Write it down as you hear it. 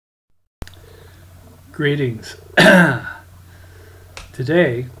Greetings.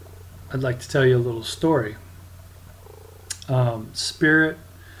 Today, I'd like to tell you a little story. Spirit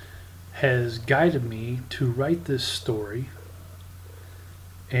has guided me to write this story,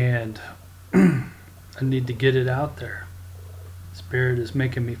 and I need to get it out there. Spirit is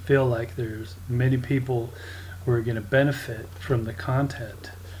making me feel like there's many people who are going to benefit from the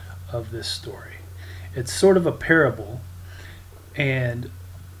content of this story. It's sort of a parable, and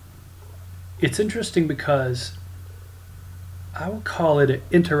it's interesting because I would call it an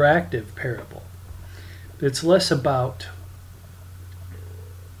interactive parable. It's less about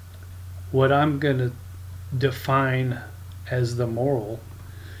what I'm going to define as the moral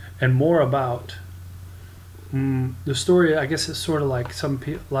and more about the story. I guess it's sort of like a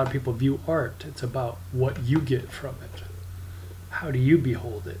lot of people view art. It's about what you get from it. How do you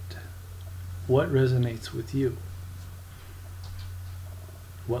behold it? What resonates with you?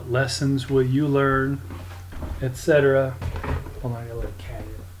 What lessons will you learn, etc. Hold on, I gotta let a cat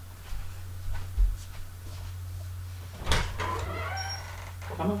in.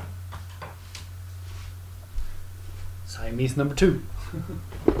 Come on. Siamese number 2.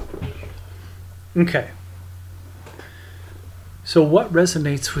 Okay. So what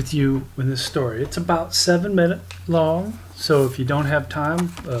resonates with you in this story? It's about 7 minutes long, so if you don't have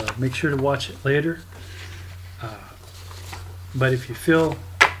time, make sure to watch it later. But if you feel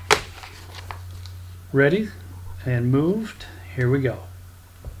ready and moved, here we go.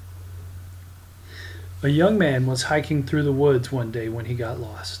 A young man was hiking through the woods one day when he got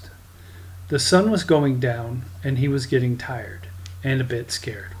lost. The sun was going down and he was getting tired and a bit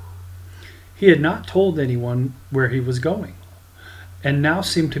scared. He had not told anyone where he was going and now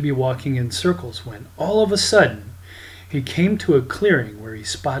seemed to be walking in circles when all of a sudden he came to a clearing where he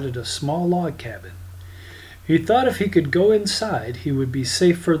spotted a small log cabin. He thought if he could go inside he would be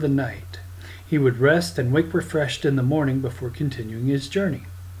safe for the night. He would rest and wake refreshed in the morning before continuing his journey.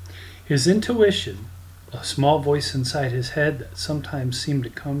 His intuition, a small voice inside his head that sometimes seemed to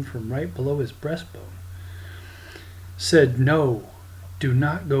come from right below his breastbone, said, "No, do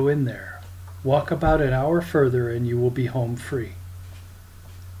not go in there. Walk about an hour further and you will be home free."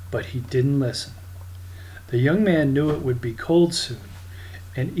 But he didn't listen. The young man knew it would be cold soon,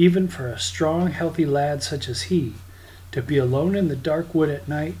 and even for a strong, healthy lad such as he, to be alone in the dark wood at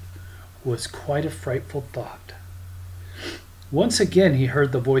night was quite a frightful thought. Once again he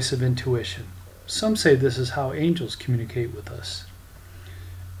heard the voice of intuition. Some say this is how angels communicate with us.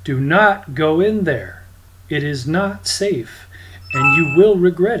 "Do not go in there. It is not safe, and you will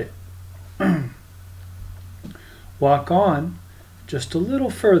regret it. Walk on just a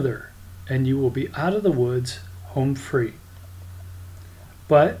little further, and you will be out of the woods, home free."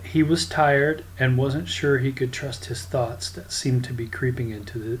 But he was tired and wasn't sure he could trust his thoughts that seemed to be creeping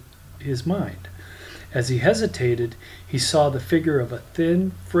into his mind. As he hesitated, he saw the figure of a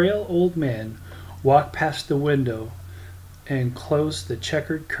thin, frail old man walk past the window and close the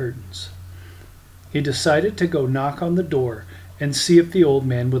checkered curtains. He decided to go knock on the door and see if the old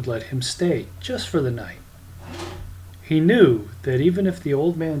man would let him stay, just for the night. He knew that even if the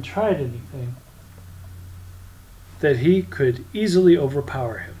old man tried anything, that he could easily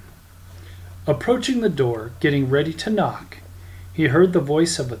overpower him. Approaching the door, getting ready to knock, he heard the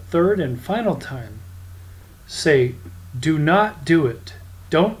voice of a third and final time say, "Do not do it.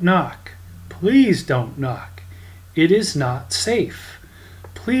 Don't knock. Please don't knock. It is not safe.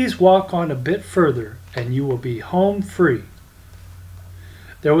 Please walk on a bit further and you will be home free."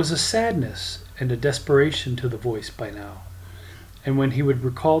 There was a sadness and a desperation to the voice by now, and when he would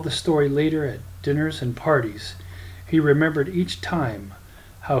recall the story later at dinners and parties, he remembered each time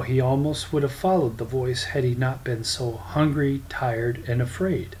how he almost would have followed the voice had he not been so hungry, tired, and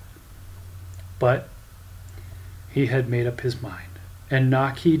afraid. But he had made up his mind, and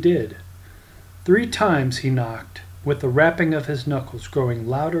knock he did. 3 times he knocked, with the rapping of his knuckles growing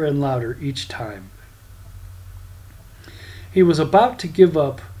louder and louder each time. He was about to give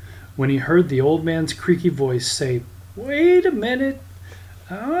up when he heard the old man's creaky voice say, "Wait a minute,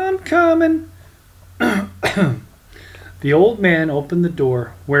 I'm coming." The old man opened the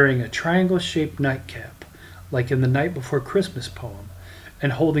door wearing a triangle-shaped nightcap, like in the Night Before Christmas poem,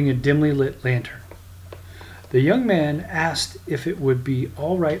 and holding a dimly lit lantern. The young man asked if it would be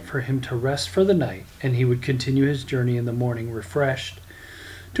all right for him to rest for the night, and he would continue his journey in the morning refreshed,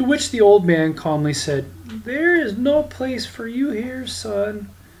 to which the old man calmly said, "There is no place for you here, son.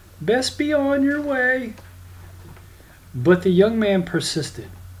 Best be on your way." But the young man persisted.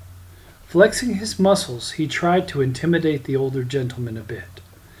 Flexing his muscles, he tried to intimidate the older gentleman a bit.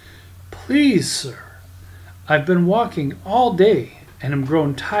 "Please, sir, I've been walking all day and am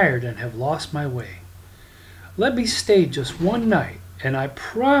grown tired and have lost my way. Let me stay just one night, and I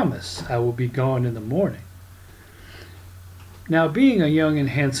promise I will be gone in the morning." Now, being a young and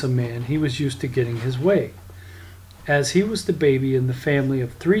handsome man, he was used to getting his way, as he was the baby in the family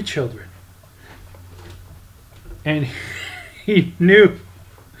of 3 children. And he knew...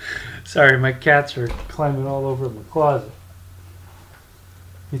 Sorry, my cats are climbing all over my closet.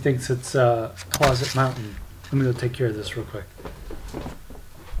 He thinks it's Closet Mountain. Let me go take care of this real quick.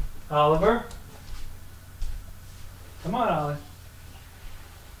 Oliver? Come on, Ollie.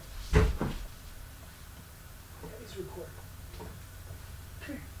 Daddy's recording.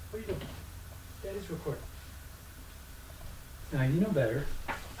 Come here. What are you doing? Daddy's recording. Now, you know better.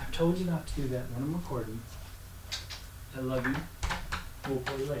 I've told you not to do that when I'm recording. I love you. We'll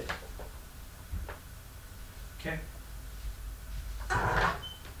play later. Okay?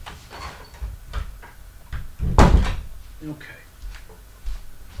 Okay.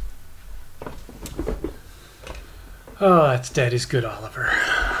 Oh, that's Daddy's good, Oliver.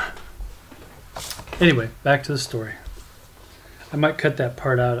 Anyway, back to the story. I might cut that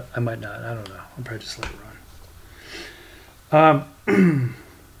part out. I might not. I don't know. I'll probably just let it run.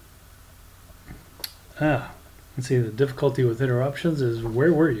 Let's see. The difficulty with interruptions is,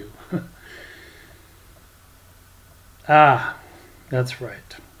 where were you? That's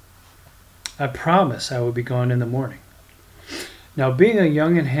right. I promise I will be gone in the morning. Now, being a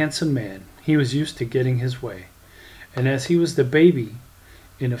young and handsome man, he was used to getting his way, and as he was the baby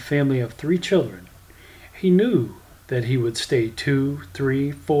in a family of 3 children, he knew that he would stay 2,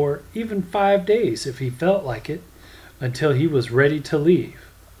 3, 4, even 5 days if he felt like it, until he was ready to leave.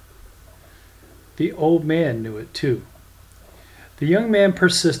 The old man knew it too. The young man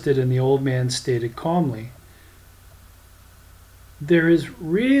persisted, and the old man stated calmly, "There is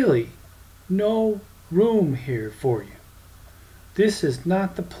really no room here for you. This is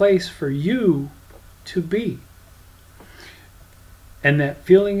not the place for you to be." And that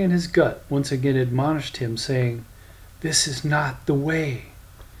feeling in his gut once again admonished him, saying, "This is not the way."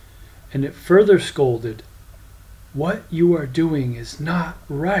 And it further scolded, "What you are doing is not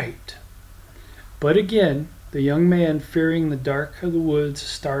right." But again, the young man, fearing the dark of the woods,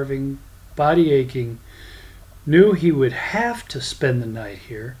 starving, body aching, knew he would have to spend the night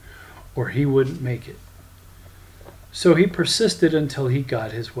here, or he wouldn't make it. So he persisted until he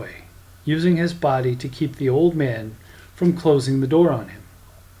got his way, using his body to keep the old man from closing the door on him.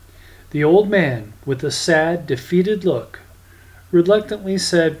 The old man, with a sad, defeated look, reluctantly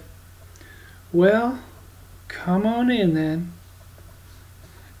said, "Well, come on in then."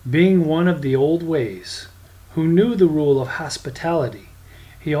 Being one of the old ways, who knew the rule of hospitality,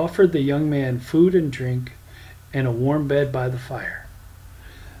 he offered the young man food and drink and a warm bed by the fire.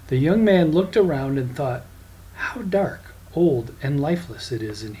 The young man looked around and thought, how dark, old, and lifeless it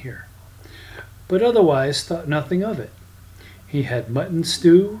is in here, but otherwise thought nothing of it. He had mutton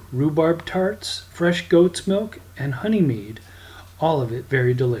stew, rhubarb tarts, fresh goat's milk, and honey mead, all of it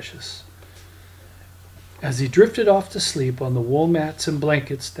very delicious. As he drifted off to sleep on the wool mats and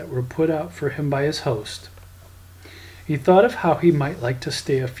blankets that were put out for him by his host, he thought of how he might like to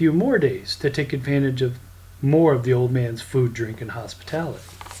stay a few more days to take advantage of more of the old man's food, drink, and hospitality.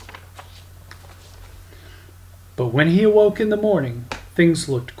 But when he awoke in the morning, things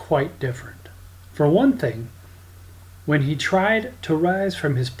looked quite different. For one thing, when he tried to rise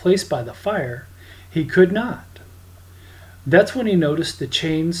from his place by the fire, he could not. That's when he noticed the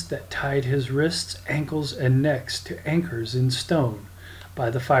chains that tied his wrists, ankles, and necks to anchors in stone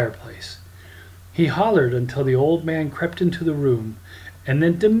by the fireplace. He hollered until the old man crept into the room and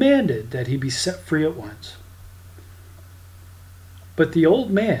then demanded that he be set free at once. But the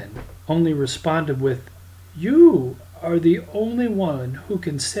old man only responded with, "You are the only one who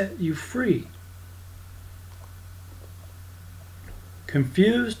can set you free."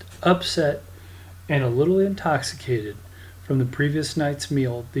 Confused, upset, and a little intoxicated from the previous night's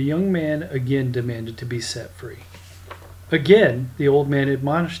meal, the young man again demanded to be set free. Again, the old man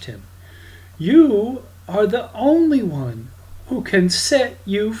admonished him, "You are the only one who can set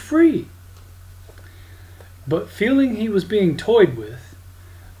you free." But feeling he was being toyed with,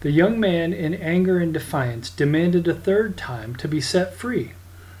 the young man, in anger and defiance, demanded a third time to be set free,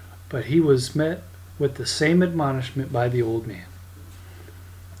 but he was met with the same admonishment by the old man.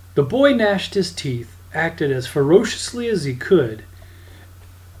 The boy gnashed his teeth, acted as ferociously as he could,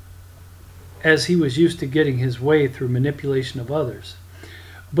 as he was used to getting his way through manipulation of others,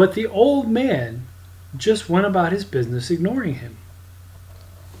 but the old man just went about his business, ignoring him.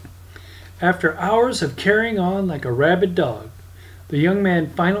 After hours of carrying on like a rabid dog, the young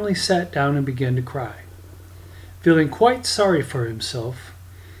man finally sat down and began to cry. Feeling quite sorry for himself,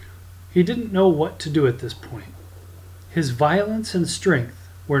 He didn't know what to do at this point. His violence and strength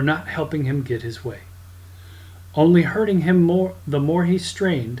were not helping him get his way, only hurting him more the more he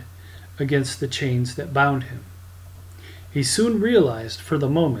strained against the chains that bound him. He soon realized for the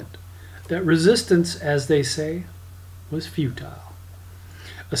moment that resistance, as they say, was futile.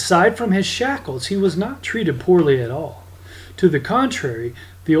 Aside from his shackles, he was not treated poorly at all. To the contrary,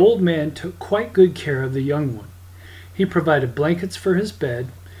 the old man took quite good care of the young one. He provided blankets for his bed,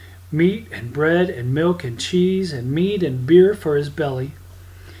 meat and bread and milk and cheese and meat and beer for his belly.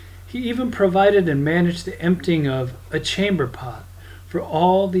 He even provided and managed the emptying of a chamber pot for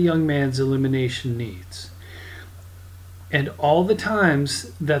all the young man's elimination needs. And all the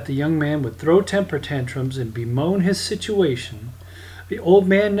times that the young man would throw temper tantrums and bemoan his situation, the old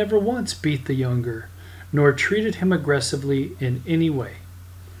man never once beat the younger, nor treated him aggressively in any way.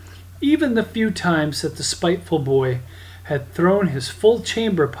 Even the few times that the spiteful boy had thrown his full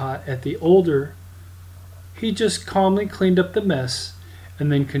chamber pot at the older, he just calmly cleaned up the mess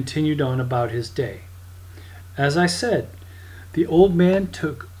and then continued on about his day. As I said, the old man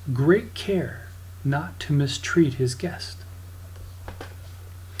took great care not to mistreat his guest.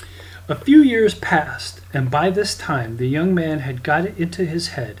 A few years passed, and by this time the young man had got it into his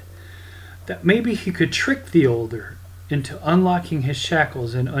head that maybe he could trick the older into unlocking his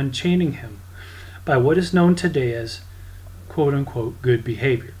shackles and unchaining him by what is known today as quote-unquote good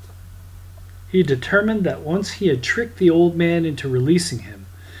behavior. He determined that once he had tricked the old man into releasing him,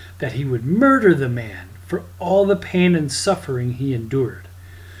 that he would murder the man for all the pain and suffering he endured,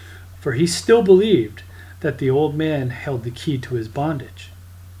 for he still believed that the old man held the key to his bondage.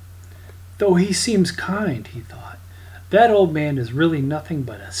 Though he seems kind, he thought, that old man is really nothing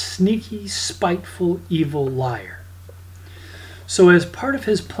but a sneaky, spiteful, evil liar. So as part of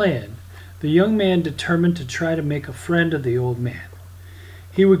his plan, the young man determined to try to make a friend of the old man.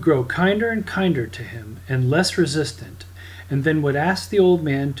 He would grow kinder and kinder to him and less resistant, and then would ask the old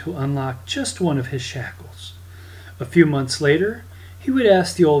man to unlock just one of his shackles. A few months later, he would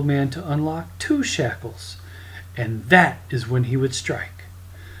ask the old man to unlock 2 shackles, and that is when he would strike.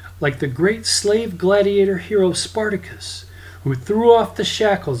 Like the great slave gladiator hero Spartacus, who threw off the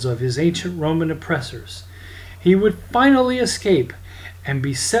shackles of his ancient Roman oppressors, he would finally escape and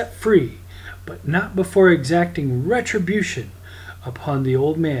be set free, but not before exacting retribution upon the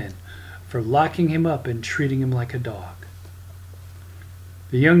old man for locking him up and treating him like a dog.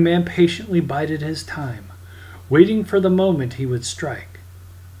 The young man patiently bided his time, waiting for the moment he would strike.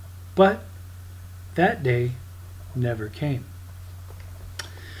 But that day never came.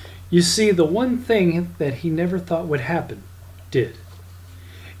 You see, the one thing that he never thought would happen did.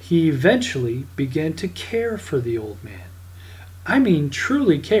 He eventually began to care for the old man. I mean,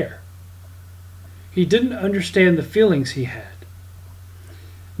 truly care. He didn't understand the feelings he had.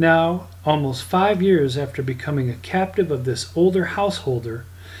 Now, almost 5 years after becoming a captive of this older householder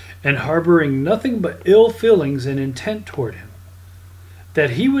and harboring nothing but ill feelings and intent toward him,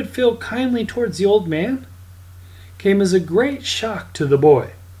 that he would feel kindly towards the old man came as a great shock to the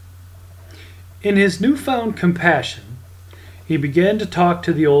boy. In his newfound compassion, he began to talk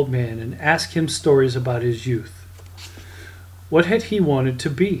to the old man and ask him stories about his youth. What had he wanted to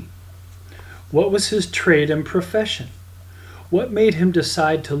be? What was his trade and profession? What made him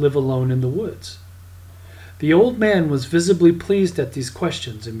decide to live alone in the woods? The old man was visibly pleased at these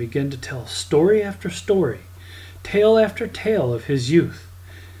questions and began to tell story after story, tale after tale of his youth,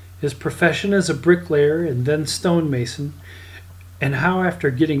 his profession as a bricklayer and then stonemason, and how after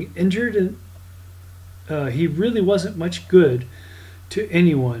getting injured he really wasn't much good to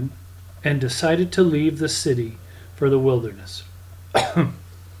anyone and decided to leave the city for the wilderness.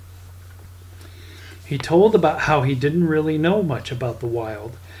 He told about how he didn't really know much about the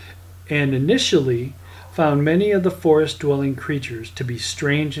wild and initially found many of the forest-dwelling creatures to be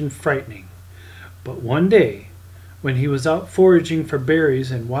strange and frightening. But one day, when he was out foraging for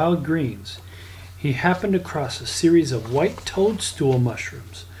berries and wild greens, he happened across a series of white toadstool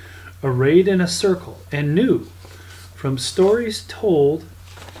mushrooms arrayed in a circle, and knew from stories told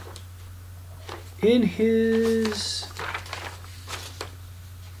in his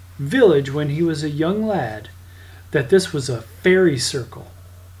village when he was a young lad that this was a fairy circle.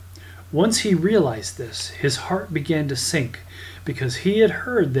 Once he realized this, his heart began to sink, because he had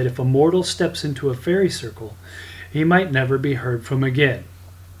heard that if a mortal steps into a fairy circle, he might never be heard from again.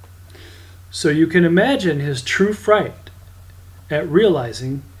 So you can imagine his true fright at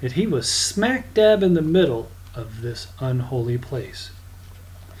realizing that he was smack dab in the middle of this unholy place.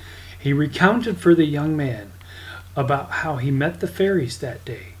 He recounted for the young man about how he met the fairies that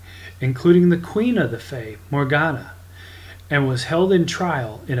day, including the queen of the fae, Morgana, and was held in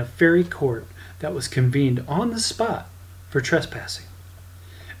trial in a fairy court that was convened on the spot for trespassing.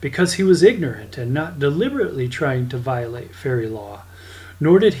 Because he was ignorant and not deliberately trying to violate fairy law,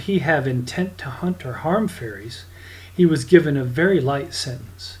 nor did he have intent to hunt or harm fairies, he was given a very light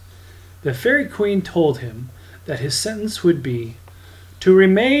sentence. The fairy queen told him that his sentence would be to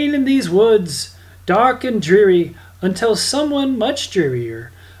remain in these woods, dark and dreary, until someone much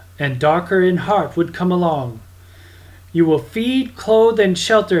drearier and darker in heart would come along. You will feed, clothe, and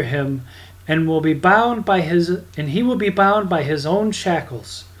shelter him, and he will be bound by his own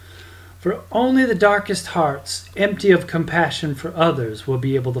shackles. For only the darkest hearts, empty of compassion for others, will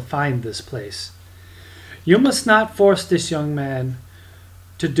be able to find this place. You must not force this young man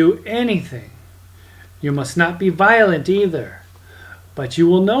to do anything. You must not be violent either, but you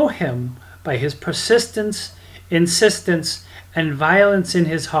will know him by his persistence, insistence, and violence in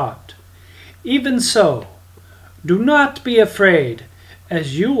his heart. Even so, do not be afraid,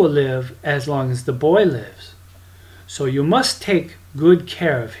 as you will live as long as the boy lives. So you must take good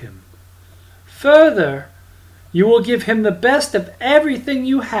care of him. Further, you will give him the best of everything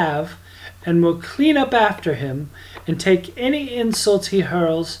you have, and will clean up after him, and take any insults he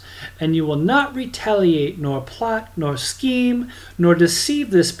hurls, and you will not retaliate, nor plot, nor scheme, nor deceive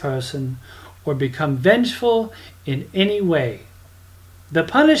this person, or become vengeful in any way. The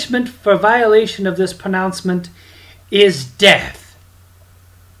punishment for violation of this pronouncement is death.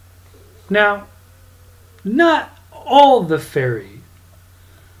 Now, not all the fairy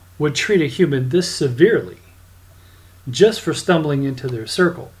would treat a human this severely, just for stumbling into their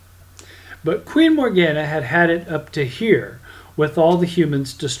circle. But Queen Morgana had had it up to here, with all the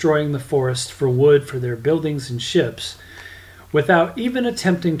humans destroying the forest for wood for their buildings and ships, without even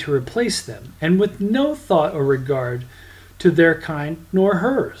attempting to replace them, and with no thought or regard to their kind nor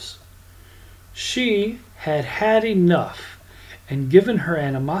hers. She had had enough, and given her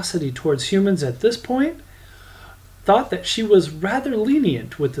animosity towards humans at this point, thought that she was rather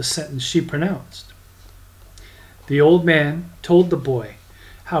lenient with the sentence she pronounced. The old man told the boy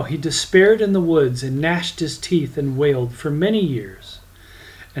how he despaired in the woods and gnashed his teeth and wailed for many years,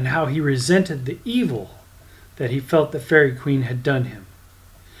 and how he resented the evil that he felt the fairy queen had done him,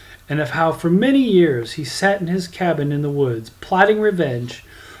 and of how for many years he sat in his cabin in the woods plotting revenge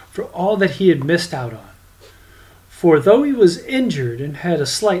for all that he had missed out on. For though he was injured and had a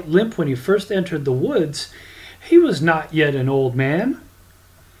slight limp when he first entered the woods, he was not yet an old man.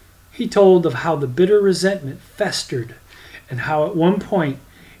 He told of how the bitter resentment festered, and how at one point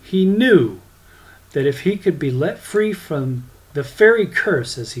he knew that if he could be let free from the fairy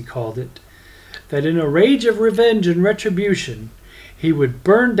curse, as he called it, that in a rage of revenge and retribution, he would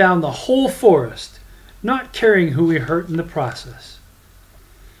burn down the whole forest, not caring who he hurt in the process.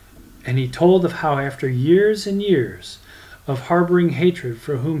 And he told of how after years and years of harboring hatred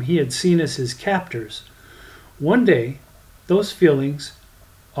for whom he had seen as his captors, one day those feelings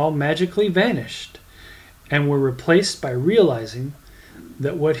all magically vanished and were replaced by realizing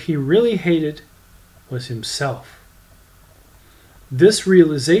that what he really hated was himself. This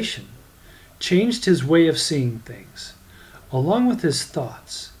realization changed his way of seeing things, along with his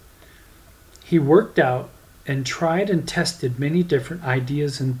thoughts. He worked out and tried and tested many different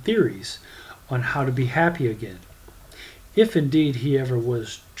ideas and theories on how to be happy again, if indeed he ever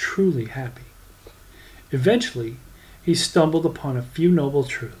was truly happy. Eventually, he stumbled upon a few noble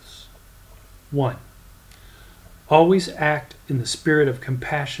truths. 1. Always act in the spirit of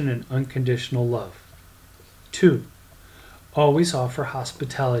compassion and unconditional love. 2. Always offer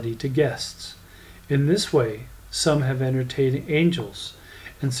hospitality to guests. In this way, some have entertained angels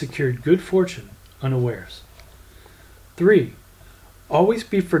and secured good fortune unawares. 3. Always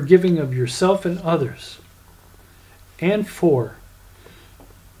be forgiving of yourself and others. And 4.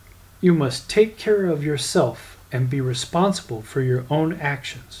 You must take care of yourself and be responsible for your own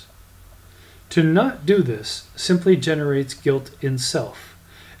actions. To not do this simply generates guilt in self,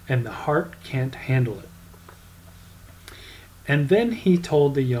 and the heart can't handle it. And then he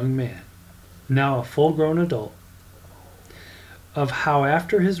told the young man, now a full-grown adult, of how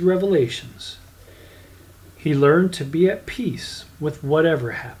after his revelations, he learned to be at peace with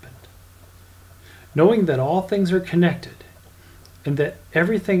whatever happened, knowing that all things are connected and that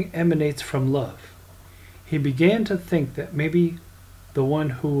everything emanates from love. He began to think that maybe the one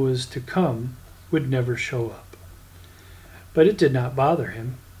who was to come would never show up. But it did not bother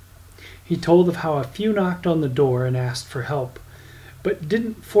him. He told of how a few knocked on the door and asked for help, but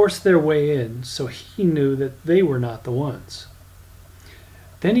didn't force their way in, so he knew that they were not the ones.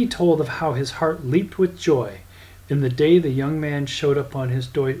 Then he told of how his heart leaped with joy in the day the young man showed up on his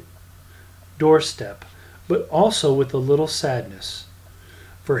doorstep, but also with a little sadness,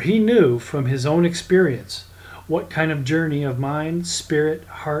 for he knew from his own experience what kind of journey of mind, spirit,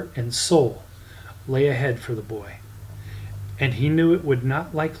 heart, and soul lay ahead for the boy, and he knew it would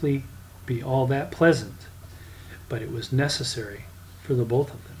not likely be all that pleasant, but it was necessary for the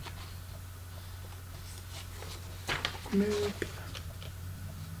both of them. Nope.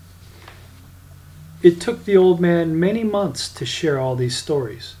 It took the old man many months to share all these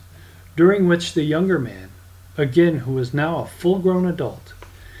stories, during which the younger man, again who was now a full-grown adult,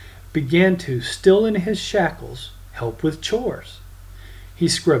 began to, still in his shackles, help with chores. He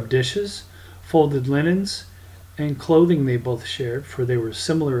scrubbed dishes, folded linens, and clothing they both shared, for they were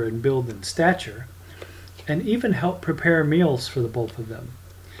similar in build and stature, and even helped prepare meals for the both of them.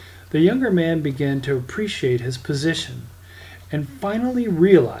 The younger man began to appreciate his position, and finally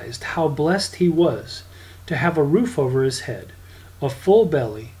realized how blessed he was to have a roof over his head, a full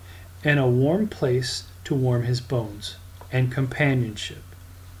belly, and a warm place to warm his bones, and companionship.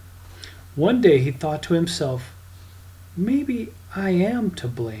 One day he thought to himself, maybe I am to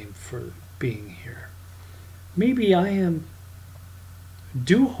blame for being here. Maybe I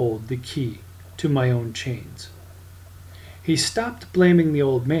do hold the key to my own chains. He stopped blaming the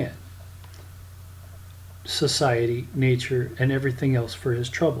old man, society, nature, and everything else for his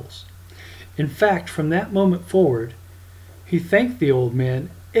troubles. In fact, from that moment forward, he thanked the old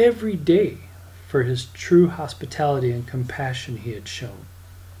man every day for his true hospitality and compassion he had shown.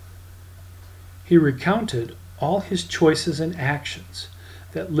 He recounted all his choices and actions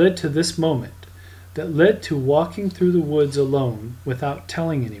that led to this moment, that led to walking through the woods alone without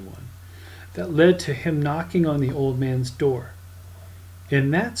telling anyone, that led to him knocking on the old man's door.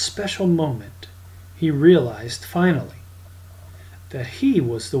 In that special moment, he realized finally that he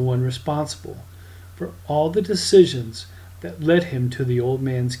was the one responsible for all the decisions that led him to the old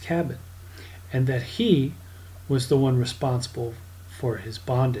man's cabin, and that he was the one responsible for his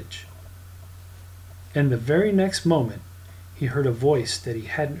bondage. And the very next moment, he heard a voice that he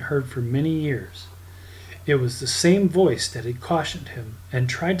hadn't heard for many years. It was the same voice that had cautioned him and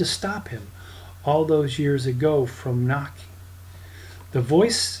tried to stop him all those years ago from knocking. The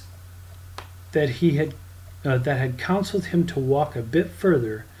voice that had counseled him to walk a bit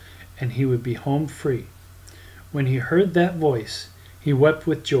further and he would be home free. When he heard that voice, he wept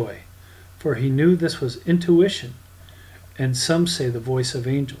with joy, for he knew this was intuition, and some say the voice of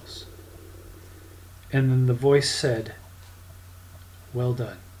angels. And then the voice said, "Well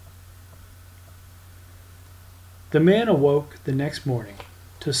done." The man awoke the next morning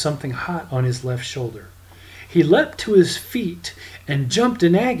to something hot on his left shoulder. He leapt to his feet and jumped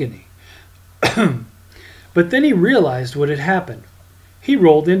in agony. But then he realized what had happened. He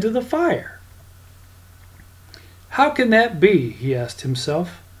rolled into the fire. How can that be, he asked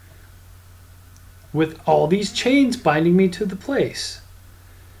himself, with all these chains binding me to the place?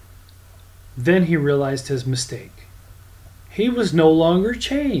 Then he realized his mistake. He was no longer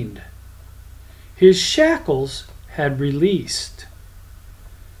chained. His shackles had released.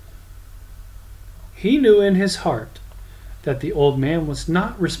 He knew in his heart that the old man was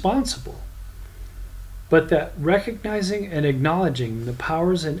not responsible, but that recognizing and acknowledging the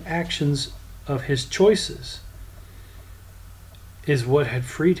powers and actions of his choices is what had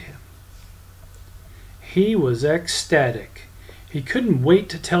freed him. He was ecstatic. He couldn't wait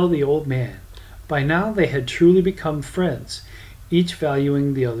to tell the old man. By now they had truly become friends, each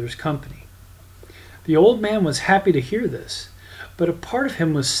valuing the other's company. The old man was happy to hear this, but a part of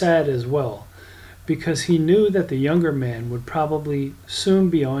him was sad as well, because he knew that the younger man would probably soon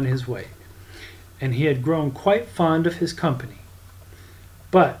be on his way, and he had grown quite fond of his company.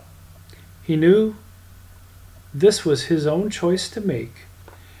 But he knew this was his own choice to make,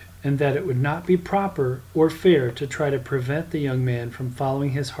 and that it would not be proper or fair to try to prevent the young man from following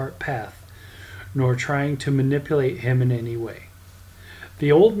his heart path, nor trying to manipulate him in any way.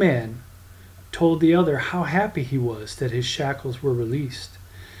 The old man told the other how happy he was that his shackles were released,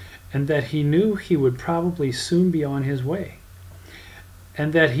 and that he knew he would probably soon be on his way,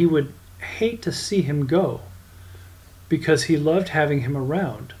 and that he would hate to see him go, because he loved having him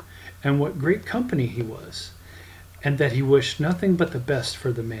around, and what great company he was, and that he wished nothing but the best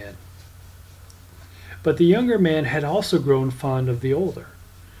for the man. But the younger man had also grown fond of the older,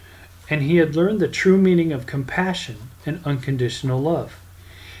 and he had learned the true meaning of compassion and unconditional love.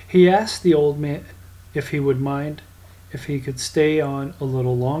 He asked the old man if he would mind if he could stay on a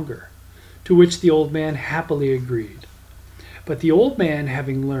little longer, to which the old man happily agreed. But the old man,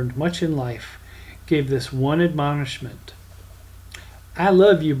 having learned much in life, gave this one admonishment: "I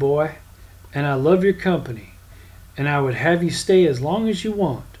love you, boy, and I love your company, and I would have you stay as long as you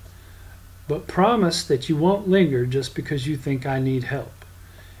want. But promise that you won't linger just because you think I need help.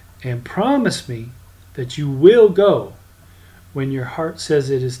 And promise me that you will go when your heart says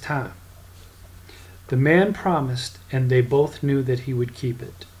it is time." The man promised, and they both knew that he would keep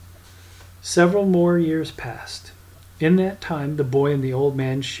it. Several more years passed. In that time, the boy and the old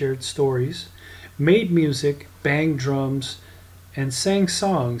man shared stories, made music, banged drums, and sang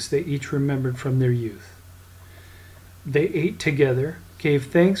songs they each remembered from their youth. They ate together, gave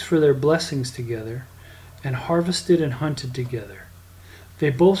thanks for their blessings together, and harvested and hunted together. They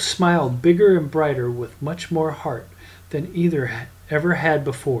both smiled bigger and brighter with much more heart than either ever had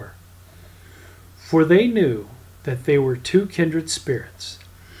before. For they knew that they were two kindred spirits,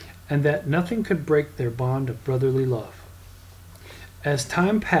 and that nothing could break their bond of brotherly love. As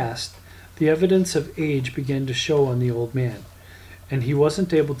time passed, the evidence of age began to show on the old man, and he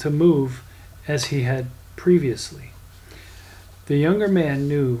wasn't able to move as he had previously. The younger man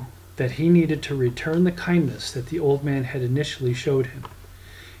knew that he needed to return the kindness that the old man had initially showed him.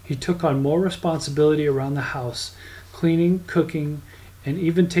 He took on more responsibility around the house, cleaning, cooking, and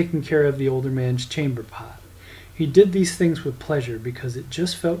even taking care of the older man's chamber pot. He did these things with pleasure because it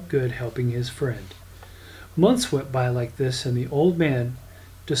just felt good helping his friend. Months went by like this, and the old man,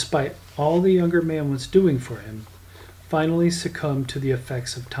 despite all the younger man was doing for him, finally succumbed to the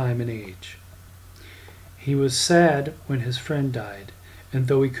effects of time and age. He was sad when his friend died, and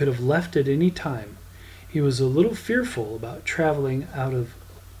though he could have left at any time, he was a little fearful about traveling out of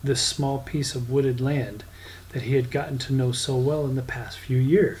this small piece of wooded land that he had gotten to know so well in the past few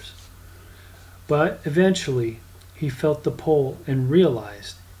years. But eventually, he felt the pull and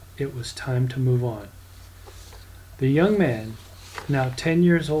realized it was time to move on. The young man, now 10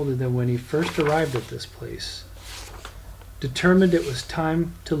 years older than when he first arrived at this place, determined it was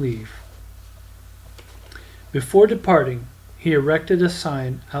time to leave. Before departing, he erected a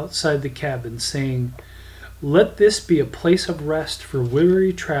sign outside the cabin saying, "Let this be a place of rest for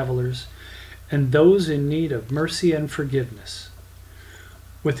weary travelers and those in need of mercy and forgiveness."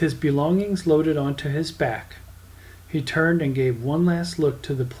 With his belongings loaded onto his back, he turned and gave one last look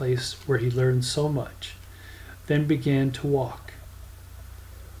to the place where he learned so much, then began to walk.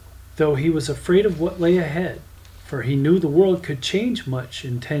 Though he was afraid of what lay ahead, for he knew the world could change much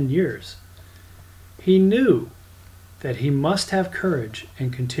in 10 years, he knew that he must have courage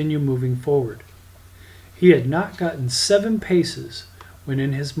and continue moving forward. He had not gotten 7 paces when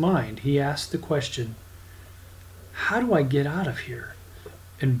in his mind he asked the question, "How do I get out of here?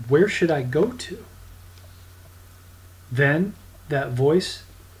 And where should I go to?" Then that voice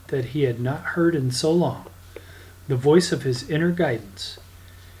that he had not heard in so long, the voice of his inner guidance,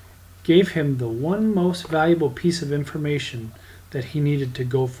 gave him the one most valuable piece of information that he needed to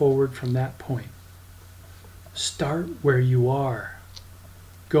go forward from that point. Start where you are.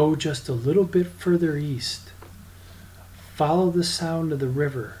 Go just a little bit further east. Follow the sound of the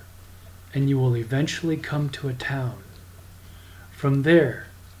river, and you will eventually come to a town. From there,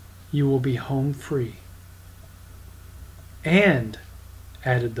 you will be home free. And,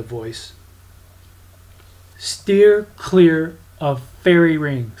 added the voice, steer clear of fairy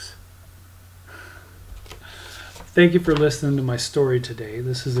rings. Thank you for listening to my story today.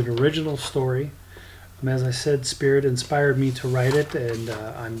 This is an original story. As I said, Spirit inspired me to write it, and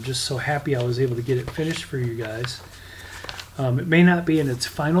I'm just so happy I was able to get it finished for you guys. It may not be in its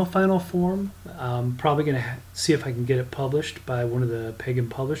final form. I'm probably going to see if I can get it published by one of the pagan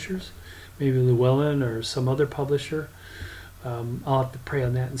publishers, maybe Llewellyn or some other publisher. I'll have to pray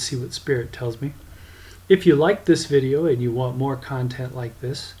on that and see what Spirit tells me. If you like this video and you want more content like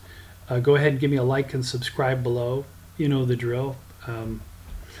this, go ahead and give me a like and subscribe below. You know the drill.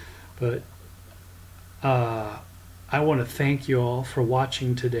 I want to thank you all for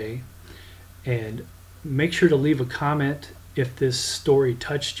watching today, and make sure to leave a comment if this story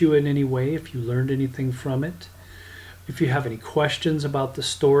touched you in any way, if you learned anything from it. If you have any questions about the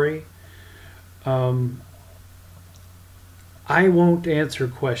story, I won't answer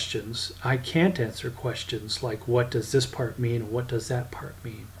questions. I can't answer questions like, what does this part mean, or what does that part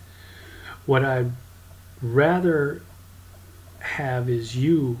mean? What I'd rather have is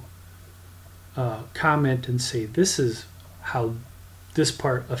you comment and say, this is how this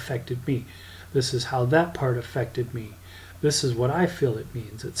part affected me. This is how that part affected me. This is what I feel it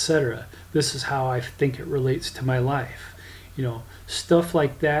means, etc. This is how I think it relates to my life. You know, stuff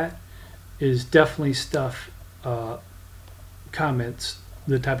like that is definitely stuff, comments,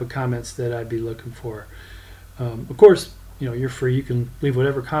 the type of comments that I'd be looking for. Of course, you know, you're free. You can leave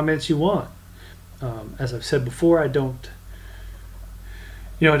whatever comments you want. As I've said before, I don't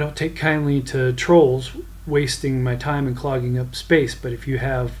take kindly to trolls. wasting my time and clogging up space. But if you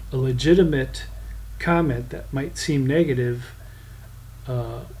have a legitimate comment that might seem negative,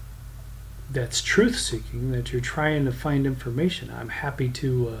 that's truth-seeking, that you're trying to find information, I'm happy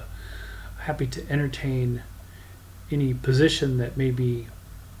to entertain any position that may be,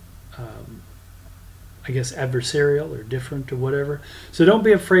 I guess, adversarial or different or whatever. So don't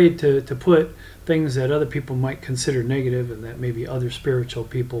be afraid to put things that other people might consider negative and that maybe other spiritual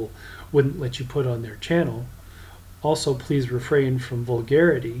people wouldn't let you put on their channel. Also, please refrain from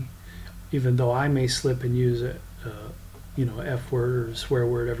vulgarity, even though I may slip and use a F word or a swear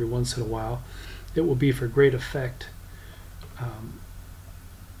word every once in a while. It will be for great effect,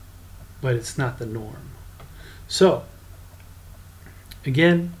 but it's not the norm. So,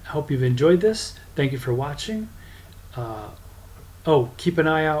 again, I hope you've enjoyed this. Thank you for watching. Oh, keep an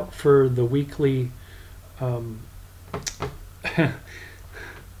eye out for the weekly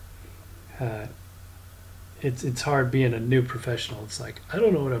it's hard being a new professional. It's like, I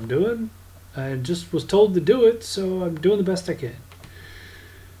don't know what I'm doing. I just was told to do it, so I'm doing the best I can.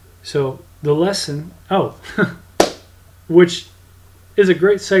 So the lesson, which is a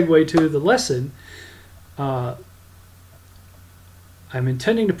great segue to the lesson. I'm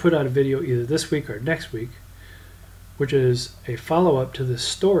intending to put out a video either this week or next week, which is a follow-up to this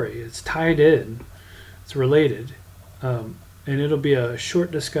story. It's tied in, it's related, and it'll be a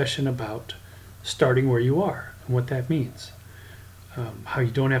short discussion about starting where you are and what that means. How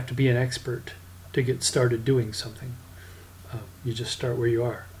you don't have to be an expert to get started doing something. You just start where you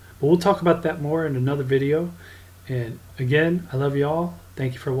are. But we'll talk about that more in another video. And again, I love you all.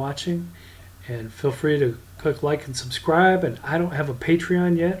 Thank you for watching. And feel free to click like and subscribe. And I don't have a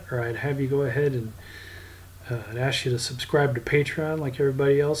Patreon yet, or I'd have you go ahead and I'd ask you to subscribe to Patreon like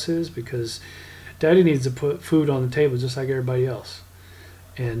everybody else is, because Daddy needs to put food on the table just like everybody else.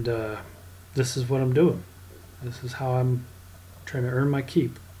 And this is what I'm doing. This is how I'm trying to earn my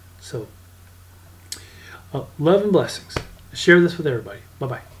keep. So, love and blessings. Share this with everybody.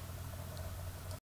 Bye-bye.